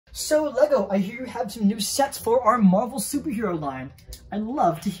So Lego, I hear you have some new sets for our Marvel superhero line. I'd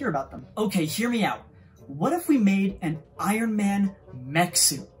love to hear about them. Okay, hear me out. What if we made an Iron Man mech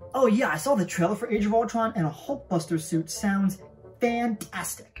suit? Oh yeah, I saw the trailer for Age of Ultron, and a Hulkbuster suit sounds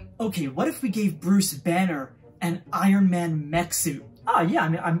fantastic. Okay, what if we gave Bruce Banner an Iron Man mech suit? Oh yeah, I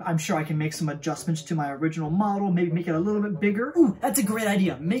mean, I'm sure I can make some adjustments to my original model, maybe make it a little bit bigger. Ooh, that's a great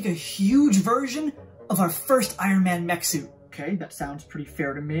idea. Make a huge version of our first Iron Man mech suit. Okay, that sounds pretty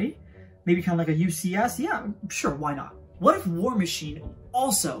fair to me. Maybe kind of like a UCS? Yeah, sure, why not? What if War Machine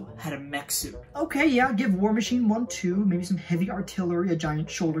also had a mech suit? Okay, yeah, give War Machine one too. Maybe some heavy artillery, a giant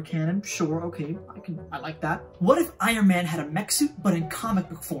shoulder cannon. Sure, okay, I like that. What if Iron Man had a mech suit, but in comic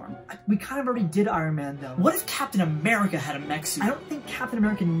book form? We kind of already did Iron Man though. What if Captain America had a mech suit? I don't think Captain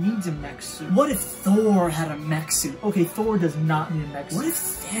America needs a mech suit. What if Thor had a mech suit? Okay, Thor does not need a mech suit. What if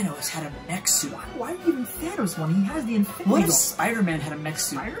Thanos had a mech suit? Why even Thanos one? He has the Infinity What if Gauntlet. Spider-Man had a mech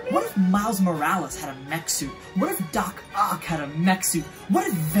suit? Spider-Man? What if Miles Morales had a mech suit? What if Doc Ock had a mech suit? What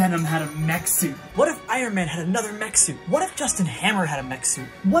if Venom had a mech suit? What if Iron Man had another mech suit? What if Justin Hammer had a mech suit?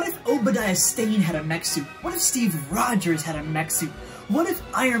 What if Obadiah Stane had a mech suit? What if Steve Rogers had a mech suit? What if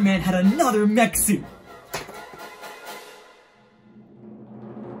Iron Man had another mech suit?